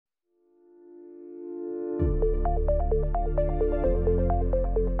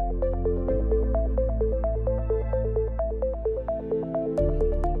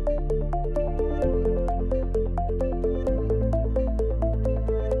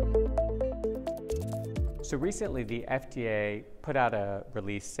So recently, the FDA put out a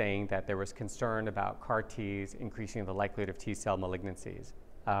release saying that there was concern about CAR Ts increasing the likelihood of T-cell malignancies.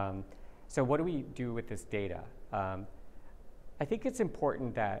 So what do we do with this data? I think it's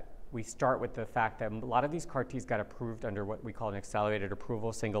important that we start with the fact that a lot of these CAR Ts got approved under what we call an accelerated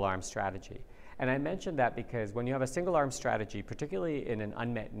approval single-arm strategy. And I mentioned that because when you have a single-arm strategy, particularly in an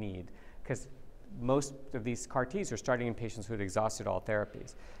unmet need, because most of these CAR Ts are starting in patients who had exhausted all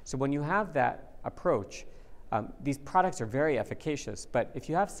therapies. So when you have that approach, these products are very efficacious, but if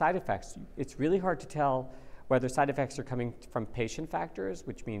you have side effects, it's really hard to tell whether side effects are coming from patient factors,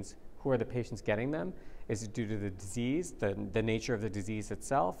 which means who are the patients getting them? Is it due to the disease, the nature of the disease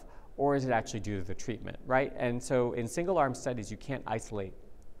itself, or is it actually due to the treatment, right? And so in single-arm studies, you can't isolate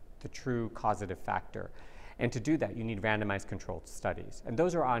the true causative factor. And to do that, you need randomized controlled studies, and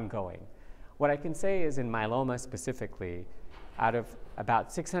those are ongoing. What I can say is in myeloma specifically, out of about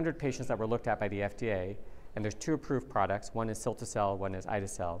 600 patients that were looked at by the FDA, and there's 2 approved products, one is cilta-cel, one is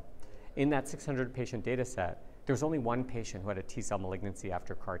ide-cel. In that 600 patient data set, there was only 1 patient who had a T-cell malignancy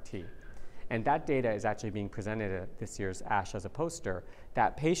after CAR T. And that data is actually being presented at this year's ASH as a poster.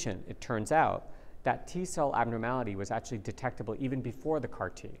 That patient, it turns out, that T-cell abnormality was actually detectable even before the CAR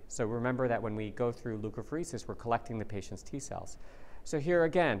T. So remember that when we go through leukapheresis, we're collecting the patient's T-cells. So here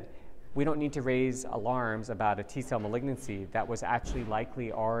again, we don't need to raise alarms about a T-cell malignancy that was actually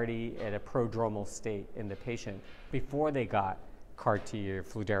likely already at a prodromal state in the patient before they got CAR T or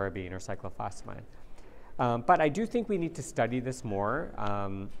fludarabine or cyclophosphamide. But I do think we need to study this more.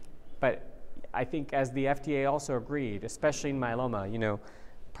 But I think as the FDA also agreed, especially in myeloma,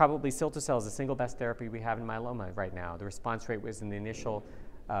 probably cilta-cel is the single best therapy we have in myeloma right now. The response rate was in the initial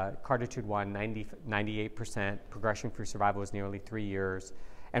CARTITUDE-1, 98%. Progression-free survival was nearly 3 years.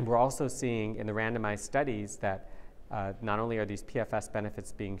 And we're also seeing in the randomized studies that not only are these PFS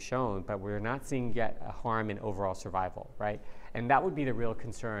benefits being shown, but we're not seeing yet a harm in overall survival, right? And that would be the real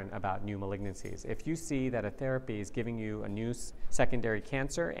concern about new malignancies. If you see that a therapy is giving you a new secondary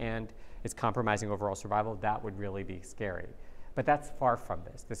cancer and it's compromising overall survival, that would really be scary. But that's far from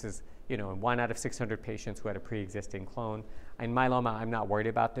this. This is, 1 out of 600 patients who had a pre-existing clone. In myeloma, I'm not worried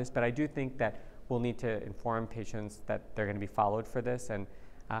about this, but I do think that we'll need to inform patients that they're going to be followed for this, and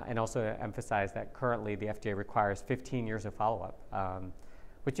also emphasize that currently the FDA requires 15 years of follow-up,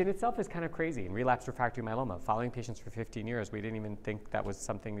 which in itself is kind of crazy. In relapsed refractory myeloma, following patients for 15 years, we didn't even think that was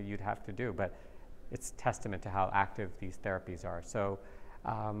something that you'd have to do, but it's testament to how active these therapies are. So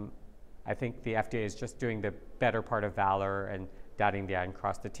I think the FDA is just doing the better part of valor and dotting the I and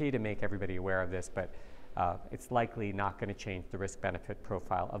cross the T to make everybody aware of this, but it's likely not going to change the risk-benefit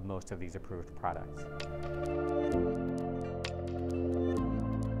profile of most of these approved products.